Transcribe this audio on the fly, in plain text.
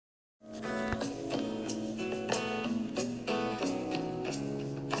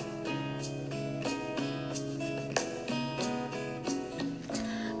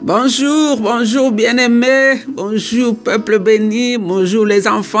Bonjour, bonjour bien-aimés, bonjour peuple béni, bonjour les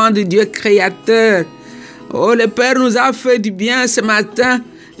enfants du Dieu créateur. Oh, le Père nous a fait du bien ce matin.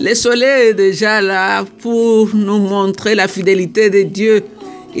 Le soleil est déjà là pour nous montrer la fidélité de Dieu.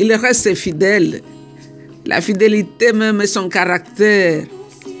 Il reste fidèle. La fidélité même est son caractère.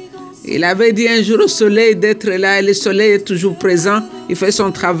 Il avait dit un jour au soleil d'être là et le soleil est toujours présent. Il fait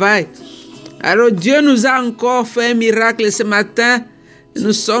son travail. Alors Dieu nous a encore fait un miracle ce matin.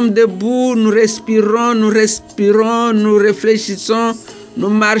 Nous sommes debout, nous respirons, nous réfléchissons, nous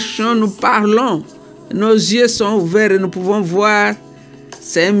marchons, nous parlons. Nos yeux sont ouverts et nous pouvons voir.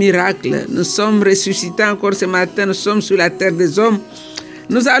 C'est un miracle. Nous sommes ressuscités encore ce matin, nous sommes sur la terre des hommes.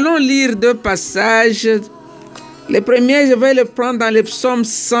 Nous allons lire deux passages. Le premier, je vais le prendre dans le psaume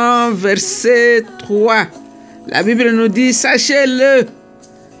 100, verset 3. La Bible nous dit, sachez-le,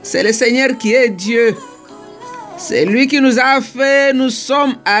 c'est le Seigneur qui est Dieu. C'est lui qui nous a fait, nous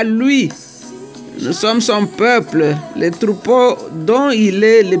sommes à lui. Nous sommes son peuple, les troupeaux dont il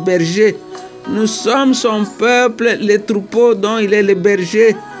est le berger. Nous sommes son peuple, les troupeaux dont il est le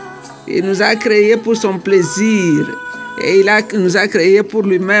berger. Il nous a créés pour son plaisir et nous a créés pour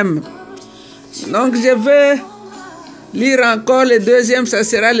lui-même. Donc je vais lire encore le deuxième, ça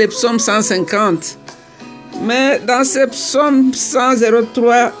sera le psaume 150. Mais dans ce psaume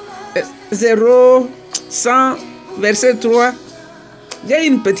 103, 100, verset 3, j'ai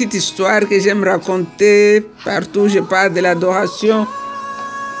une petite histoire que j'aime raconter partout où je parle de l'adoration.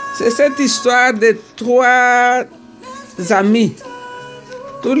 C'est cette histoire de trois amis.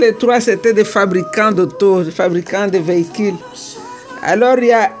 Tous les trois, c'était des fabricants d'auto, des fabricants de véhicules. Alors, il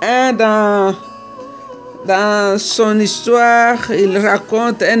y a un dans son histoire, il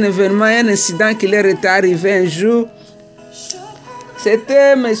raconte un événement, un incident qui leur était arrivé un jour.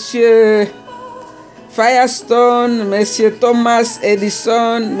 C'était monsieur Firestone, monsieur Thomas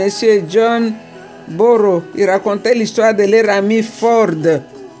Edison, monsieur John Burroughs. Il racontait l'histoire de leur ami Ford,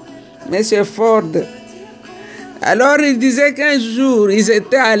 monsieur Ford. Alors, il disait qu'un jour, ils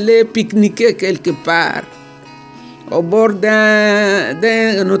étaient allés pique-niquer quelque part, au bord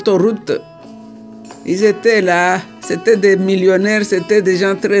d'une autoroute. Ils étaient là, c'était des millionnaires, c'était des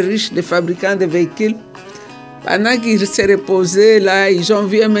gens très riches, des fabricants de véhicules. Pendant qu'ils se reposaient là, ils ont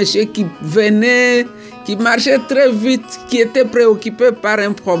vu un monsieur qui venait, qui marchait très vite, qui était préoccupé par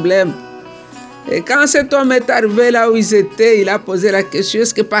un problème. Et quand cet homme est arrivé là où ils étaient, il a posé la question,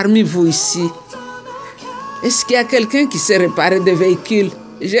 est-ce que parmi vous ici, est-ce qu'il y a quelqu'un qui sait réparer des véhicules?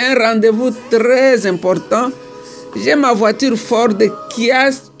 J'ai un rendez-vous très important. J'ai ma voiture Ford qui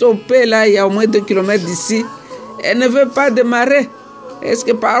a stoppé là il y a au moins 2 kilomètres d'ici. Elle ne veut pas démarrer. Est-ce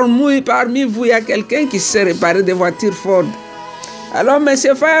que parmi vous, il y a quelqu'un qui sait réparer des voitures Ford? Alors M.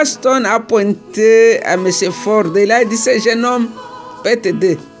 Firestone a pointé à M. Ford. Il a dit, ce jeune homme peut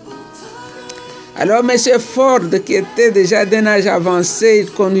t'aider. Alors M. Ford, qui était déjà d'un âge avancé,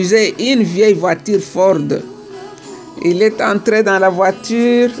 il conduisait une vieille voiture Ford. Il est entré dans la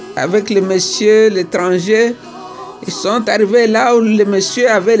voiture avec le monsieur, l'étranger. Ils sont arrivés là où le monsieur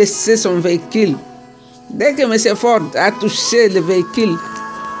avait laissé son véhicule. Dès que M. Ford a touché le véhicule,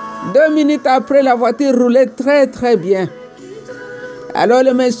 2 minutes après, la voiture roulait très très bien. Alors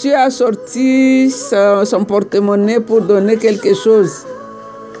le monsieur a sorti son porte-monnaie pour donner quelque chose.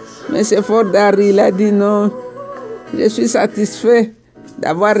 M. Ford il a dit non, je suis satisfait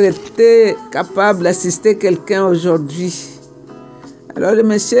d'avoir été capable d'assister quelqu'un aujourd'hui. Alors le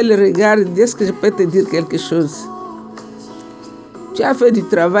monsieur le regarde et dit, est-ce que je peux te dire quelque chose? Tu as fait du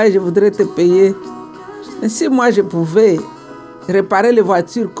travail, je voudrais te payer. Mais si moi je pouvais réparer les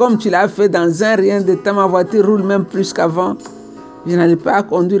voitures comme tu l'as fait dans un rien de temps, ma voiture roule même plus qu'avant. Je n'allais pas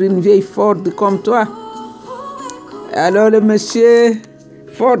conduire une vieille Ford comme toi. Alors le monsieur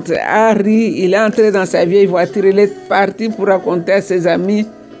Ford a ri, il est entré dans sa vieille voiture, il est parti pour raconter à ses amis.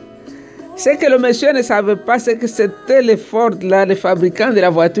 Ce que le monsieur ne savait pas, c'est que c'était les Ford, là, les fabricants de la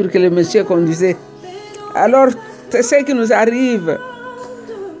voiture que le monsieur conduisait. Alors, c'est ce qui nous arrive.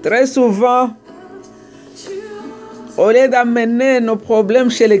 Très souvent, au lieu d'amener nos problèmes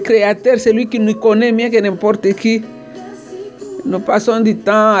chez le Créateur, celui qui nous connaît mieux que n'importe qui, nous passons du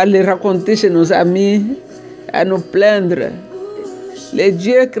temps à les raconter chez nos amis, à nous plaindre. Le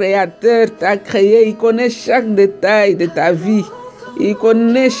Dieu créateur t'a créé, il connaît chaque détail de ta vie. Il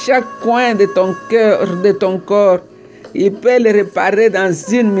connaît chaque coin de ton cœur, de ton corps. Il peut le réparer dans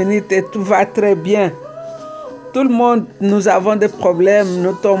 1 minute et tout va très bien. Tout le monde, nous avons des problèmes.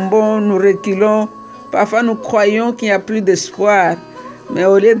 Nous tombons, nous reculons. Parfois, nous croyons qu'il n'y a plus d'espoir. Mais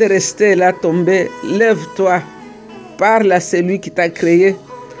au lieu de rester là tombé, lève-toi. Parle à celui qui t'a créé.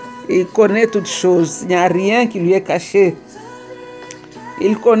 Il connaît toutes choses. Il n'y a rien qui lui est caché.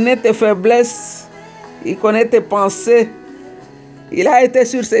 Il connaît tes faiblesses, il connaît tes pensées. Il a été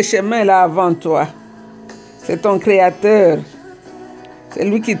sur ces chemins-là avant toi. C'est ton Créateur. C'est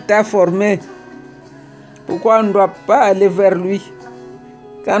lui qui t'a formé. Pourquoi on ne doit pas aller vers lui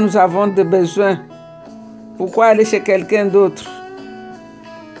quand nous avons des besoins? Pourquoi aller chez quelqu'un d'autre?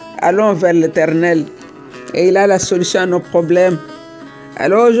 Allons vers l'Éternel et il a la solution à nos problèmes.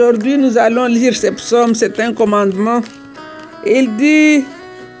 Alors aujourd'hui, nous allons lire ces psaumes, c'est un commandement. Il dit,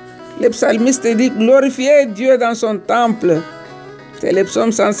 le psalmiste dit, glorifiez Dieu dans son temple. C'est le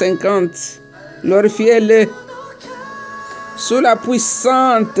psaume 150. Glorifiez-le sous la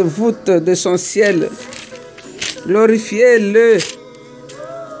puissante voûte de son ciel. Glorifiez-le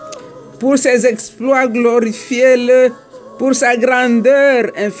pour ses exploits, glorifiez-le pour sa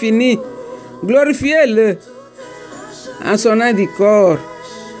grandeur infinie. Glorifiez-le en sonnant du corps.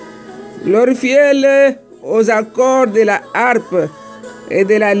 Glorifiez-le aux accords de la harpe et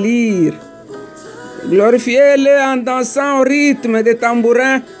de la lyre. Glorifiez-le en dansant au rythme des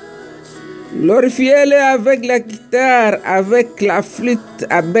tambourins. Glorifiez-le avec la guitare, avec la flûte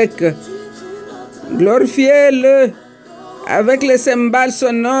à bec. Glorifiez-le avec les cymbales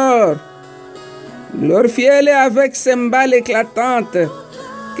sonores. Glorifiez-le avec cymbales éclatantes.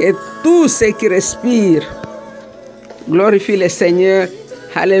 Que tout ce qui respire glorifie le Seigneur.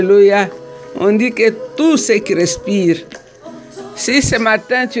 Alléluia. On dit que tout ce qui respire. Si ce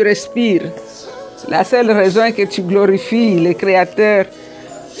matin tu respires, la seule raison est que tu glorifies le Créateur.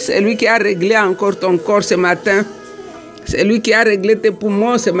 C'est lui qui a réglé encore ton corps ce matin. C'est lui qui a réglé tes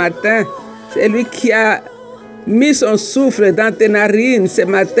poumons ce matin. C'est lui qui a mis son souffle dans tes narines ce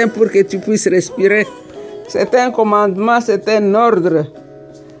matin pour que tu puisses respirer. C'est un commandement, c'est un ordre.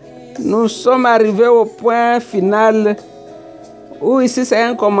 Nous sommes arrivés au point final où ici c'est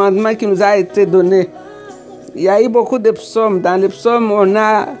un commandement qui nous a été donné. Il y a eu beaucoup de psaumes. Dans les psaumes,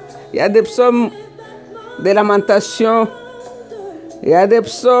 il y a des psaumes de lamentation, il y a des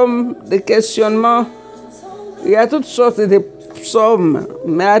psaumes de questionnement, il y a toutes sortes de psaumes.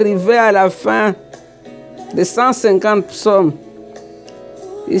 Mais arrivé à la fin de 150 psaumes,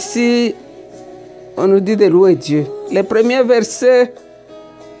 ici, on nous dit de louer Dieu. Le premier verset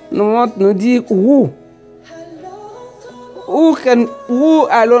nous dit où? Où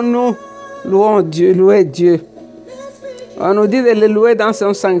allons-nous louer Dieu? On nous dit de le louer dans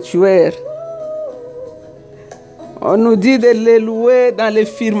son sanctuaire. On nous dit de le louer dans le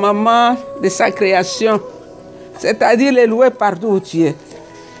firmament de sa création. C'est-à-dire le louer partout où tu es.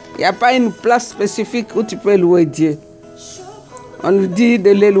 Il n'y a pas une place spécifique où tu peux louer Dieu. On nous dit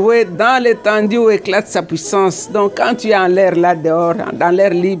de le louer dans l'étendue où éclate sa puissance. Donc quand tu es en l'air là dehors, dans l'air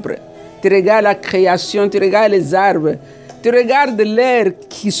libre, tu regardes la création, tu regardes les arbres, tu regardes l'air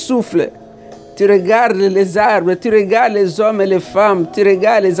qui souffle, tu regardes les arbres, tu regardes les hommes et les femmes, tu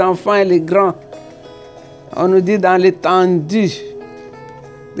regardes les enfants et les grands. On nous dit dans l'étendue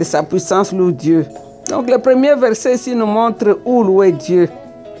de sa puissance, loue Dieu. Donc le premier verset ici nous montre où louer Dieu.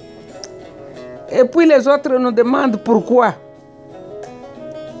 Et puis les autres nous demandent pourquoi.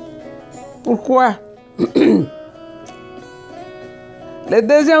 Pourquoi? Le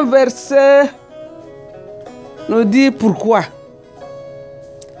deuxième verset nous dit pourquoi.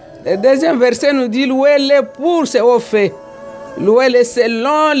 Le deuxième verset nous dit louez-le pour ses hauts faits. Louez-le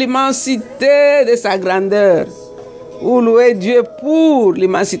selon l'immensité de sa grandeur. Ou louez Dieu pour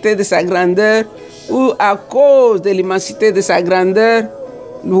l'immensité de sa grandeur. Ou à cause de l'immensité de sa grandeur,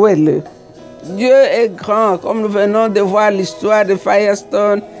 louez-le. Dieu est grand, comme nous venons de voir l'histoire de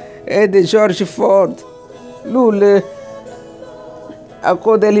Firestone et de George Ford. Loue-le à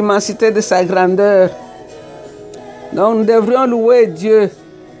cause de l'immensité de sa grandeur. Donc nous devrions louer Dieu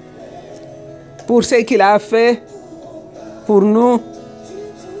pour ce qu'il a fait pour nous,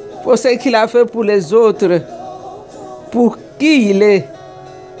 pour ce qu'il a fait pour les autres, pour qui il est.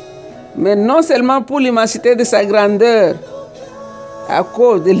 Mais non seulement pour l'immensité de sa grandeur, à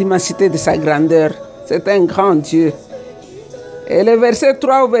cause de l'immensité de sa grandeur. C'est un grand Dieu. Et le verset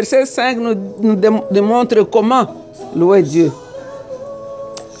 3 au verset 5 nous démontre comment louer Dieu.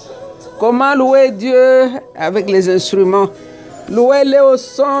 Comment louer Dieu avec les instruments. Louez-le au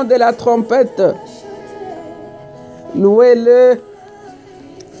son de la trompette. Louez-le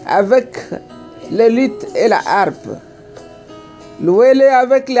avec les luttes et la harpe. Louez-le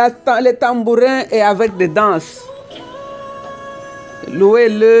avec les tambourins et avec des danses.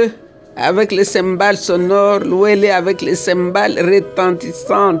 Louez-le avec les cymbales sonores. Louez-le avec les cymbales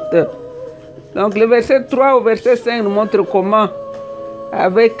retentissantes. Donc le verset 3 au verset 5 nous montre comment,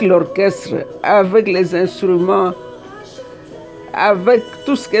 avec l'orchestre, avec les instruments, avec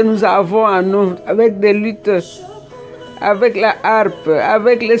tout ce que nous avons en nous, avec des luttes, avec la harpe,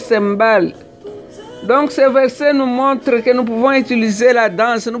 avec les cymbales. Donc ce verset nous montre que nous pouvons utiliser la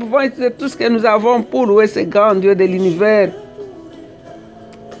danse, nous pouvons utiliser tout ce que nous avons pour louer ce grand Dieu de l'univers.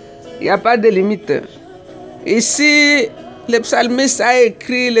 Il n'y a pas de limite. Ici, le psalmiste a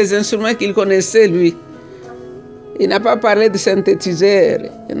écrit les instruments qu'il connaissait, lui. Il n'a pas parlé de synthétiseur,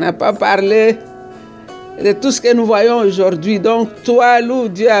 il n'a pas parlé de tout ce que nous voyons aujourd'hui. Donc, toi, loue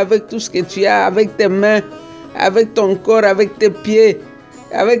Dieu avec tout ce que tu as, avec tes mains, avec ton corps, avec tes pieds,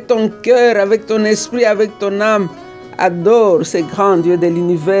 avec ton cœur, avec ton esprit, avec ton âme. Adore ce grand Dieu de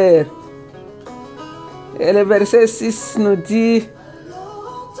l'univers. Et le verset 6 nous dit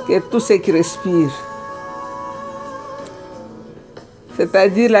que tout ce qui respire.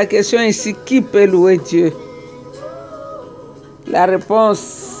 C'est-à-dire la question ici, qui peut louer Dieu? La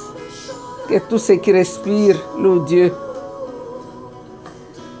réponse, que tout ce qui respire loue Dieu.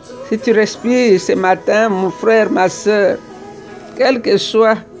 Si tu respires ce matin, mon frère, ma soeur, quelle que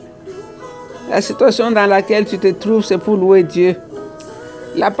soit la situation dans laquelle tu te trouves, c'est pour louer Dieu.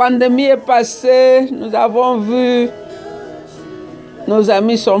 La pandémie est passée, nous avons vu, nos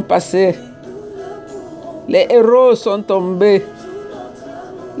amis sont passés, les héros sont tombés,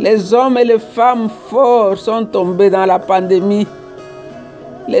 les hommes et les femmes forts sont tombés dans la pandémie,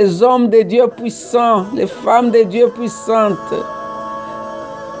 les hommes de Dieu puissants, les femmes de Dieu puissantes,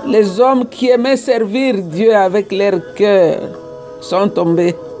 les hommes qui aimaient servir Dieu avec leur cœur sont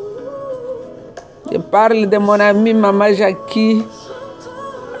tombés. Je parle de mon ami Maman Jackie,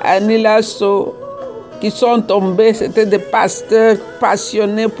 Annie Lasso, qui sont tombés. C'était des pasteurs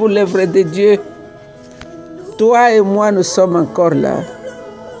passionnés pour l'œuvre de Dieu. Toi et moi, nous sommes encore là.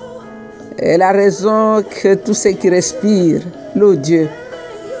 Et la raison que tous ceux qui respirent louent Dieu.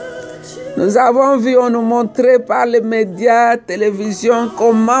 Nous avons vu, on nous montrait par les médias, télévision,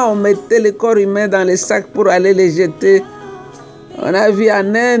 comment on mettait le corps humain dans les sacs pour aller les jeter. On a vu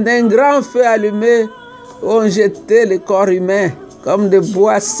en Inde un grand feu allumé où on jetait le corps humain comme des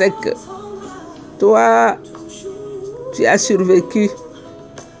bois secs. Toi, tu as survécu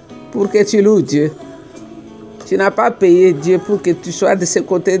pour que tu loues Dieu. Tu n'as pas payé Dieu pour que tu sois de ce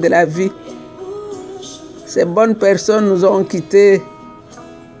côté de la vie. Ces bonnes personnes nous ont quittés.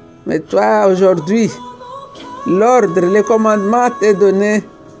 Mais toi, aujourd'hui, l'ordre, le commandement t'est donné,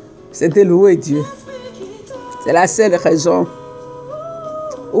 c'est de louer Dieu. C'est la seule raison.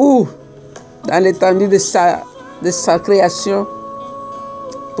 Ou dans l'étendue de sa création.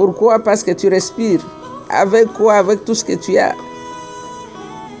 Pourquoi? Parce que tu respires. Avec quoi? Avec tout ce que tu as.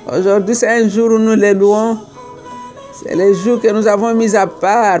 Aujourd'hui, c'est un jour où nous les louons. C'est le jour que nous avons mis à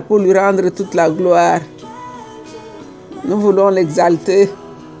part pour lui rendre toute la gloire. Nous voulons l'exalter.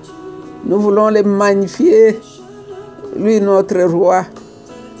 Nous voulons le magnifier. Lui, notre roi.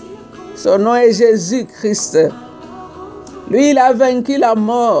 Son nom est Jésus-Christ. Lui, il a vaincu la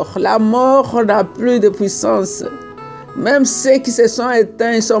mort. La mort n'a plus de puissance. Même ceux qui se sont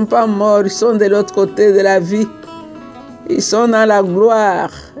éteints, ils ne sont pas morts. Ils sont de l'autre côté de la vie. Ils sont dans la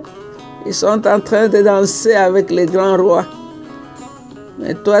gloire. Ils sont en train de danser avec les grands rois.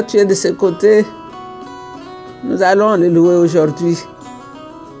 Mais toi, tu es de ce côté. Nous allons le louer aujourd'hui.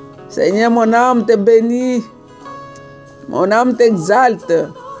 Seigneur, mon âme te bénit. Mon âme t'exalte.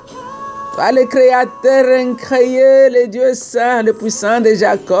 Toi, le Créateur incréé, le Dieu saint, le puissant de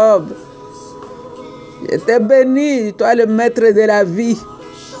Jacob. Je te bénis, toi le maître de la vie.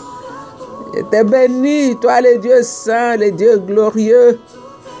 Je te bénis, toi le Dieu saint, le Dieu glorieux.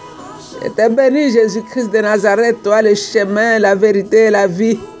 Je te bénis, Jésus-Christ de Nazareth, toi le chemin, la vérité et la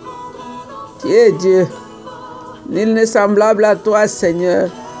vie. Tu es Dieu. Nul n'est semblable à toi, Seigneur.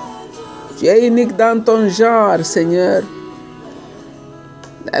 Tu es unique dans ton genre, Seigneur.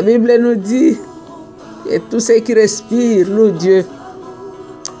 La Bible nous dit que tous ceux qui respirent louent Dieu.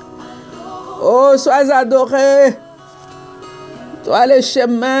 Oh, sois adoré. Toi, le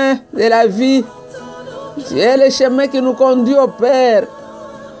chemin de la vie. Tu es le chemin qui nous conduit au Père.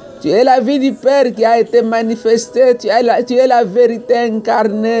 Tu es la vie du Père qui a été manifestée. Tu es la vérité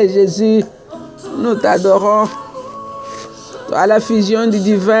incarnée, Jésus. Nous t'adorons. Toi, la fusion du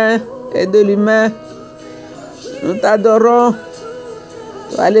divin et de l'humain. Nous t'adorons.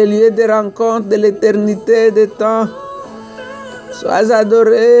 Toi, le lieu de rencontre de l'éternité et des temps. Sois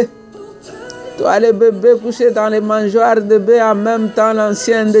adoré. Toi, le bébé couché dans les mangeoires de bœufs en même temps,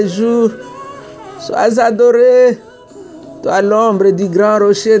 l'ancien des jours. Sois adoré. Toi, l'ombre du grand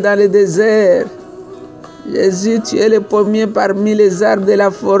rocher dans le désert. Jésus, tu es le pommier parmi les arbres de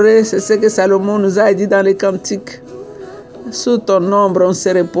la forêt. C'est ce que Salomon nous a dit dans les cantiques. Sous ton ombre, on se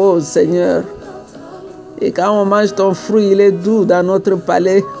repose, Seigneur. Et quand on mange ton fruit, il est doux dans notre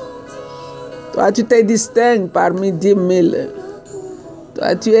palais. Toi, tu te distingues parmi 10 000.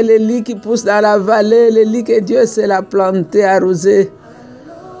 Toi, tu es le lit qui pousse dans la vallée, le lit que Dieu s'est planté, arrosé.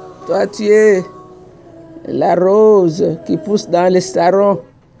 Toi, tu es la rose qui pousse dans les sarons.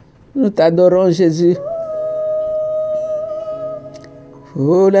 Nous t'adorons, Jésus.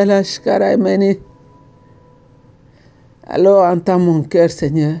 Oh là là, shkaraimeni. Alors, entends mon cœur,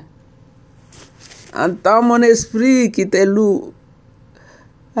 Seigneur. Entends mon esprit qui te loue.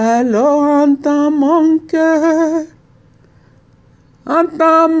 Alors, entends mon cœur.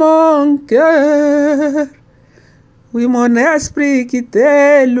 Entends mon cœur. Oui, mon esprit qui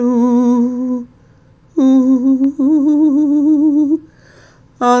te loue.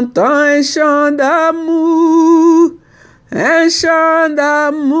 Entends un chant d'amour, un chant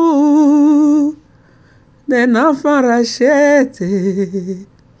d'amour d'un enfant racheté.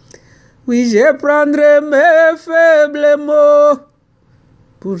 Oui, je prendrai mes faibles mots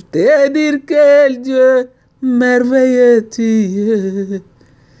pour te dire quel Dieu merveilleux tu es,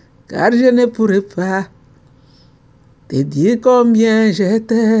 car je ne pourrai pas te dire combien je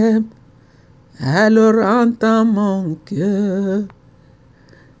t'aime. Alors entends mon cœur.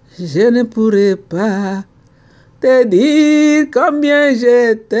 Je ne pourrai pas te dire combien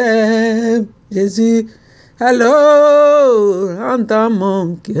je t'aime, Jésus. Alors entends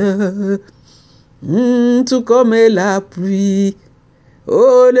mon cœur. Tout comme la pluie.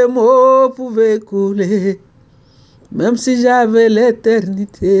 Oh, les mots pouvaient couler. Même si j'avais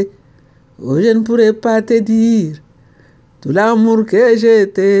l'éternité, oh, je ne pourrais pas te dire tout l'amour que je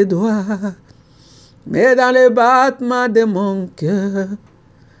te dois. Mais dans le battement de mon cœur,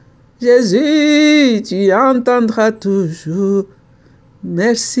 Jésus, tu entendras toujours.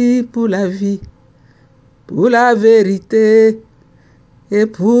 Merci pour la vie, pour la vérité et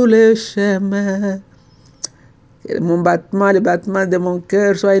pour le chemin. Que le battement de mon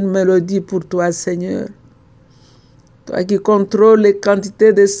cœur soit une mélodie pour toi, Seigneur. Toi qui contrôles les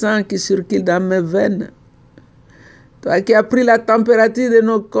quantités de sang qui circulent dans mes veines. Toi qui as pris la température de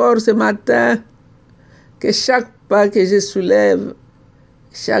nos corps ce matin. Que chaque pas que je soulève,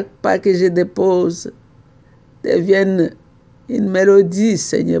 chaque pas que je dépose, devienne une mélodie,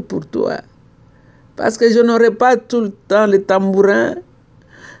 Seigneur, pour toi. Parce que je n'aurai pas tout le temps le tambourin.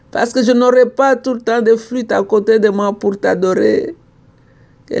 Parce que je n'aurai pas tout le temps de flûte à côté de moi pour t'adorer.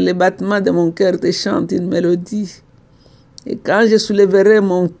 Que le battement de mon cœur te chante une mélodie. Et quand je soulèverai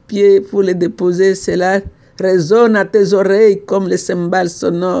mon pied pour le déposer, cela résonne à tes oreilles comme les cymbales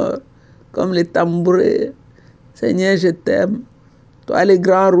sonores, comme les tambourins. Seigneur, je t'aime. Toi, le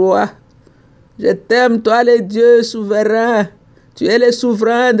grand roi. Je t'aime, toi, le Dieu souverain. Tu es le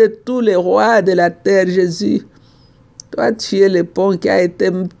souverain de tous les rois de la terre, Jésus. Toi, tu es le pont qui a été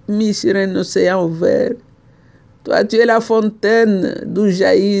mis sur un océan ouvert. Toi, tu es la fontaine d'où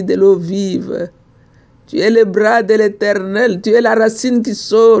jaillit de l'eau vive. Tu es le bras de l'Éternel. Tu es la racine qui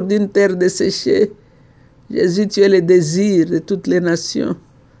sort d'une terre desséchée. Jésus, tu es le désir de toutes les nations.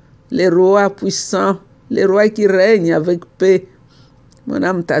 Les rois puissants, les rois qui règnent avec paix. Mon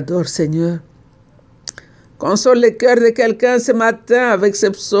âme t'adore, Seigneur. Console le cœur de quelqu'un ce matin avec ce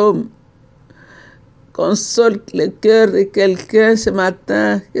psaume. Console le cœur de quelqu'un ce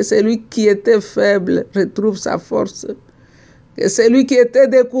matin, que celui qui était faible retrouve sa force. Que celui qui était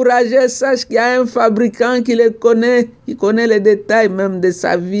découragé sache qu'il y a un fabricant qui le connaît, qui connaît les détails même de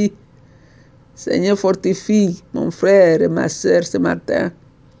sa vie. Seigneur, fortifie mon frère et ma sœur ce matin.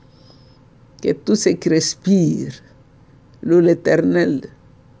 Que tout ce qui respire loue l'Éternel.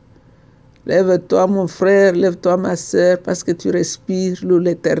 Lève-toi mon frère, lève-toi ma sœur, parce que tu respires, loue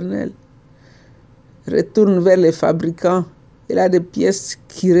l'Éternel. Retourne vers les fabricants. Il a des pièces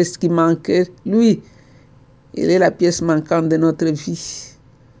qui manquaient. Lui, il est la pièce manquante de notre vie.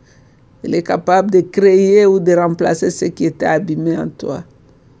 Il est capable de créer ou de remplacer ce qui était abîmé en toi.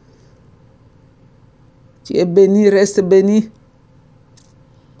 Tu es béni, reste béni.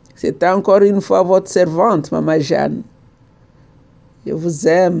 C'est encore une fois votre servante, Maman Jeanne. Je vous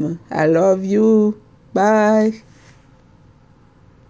aime. I love you. Bye.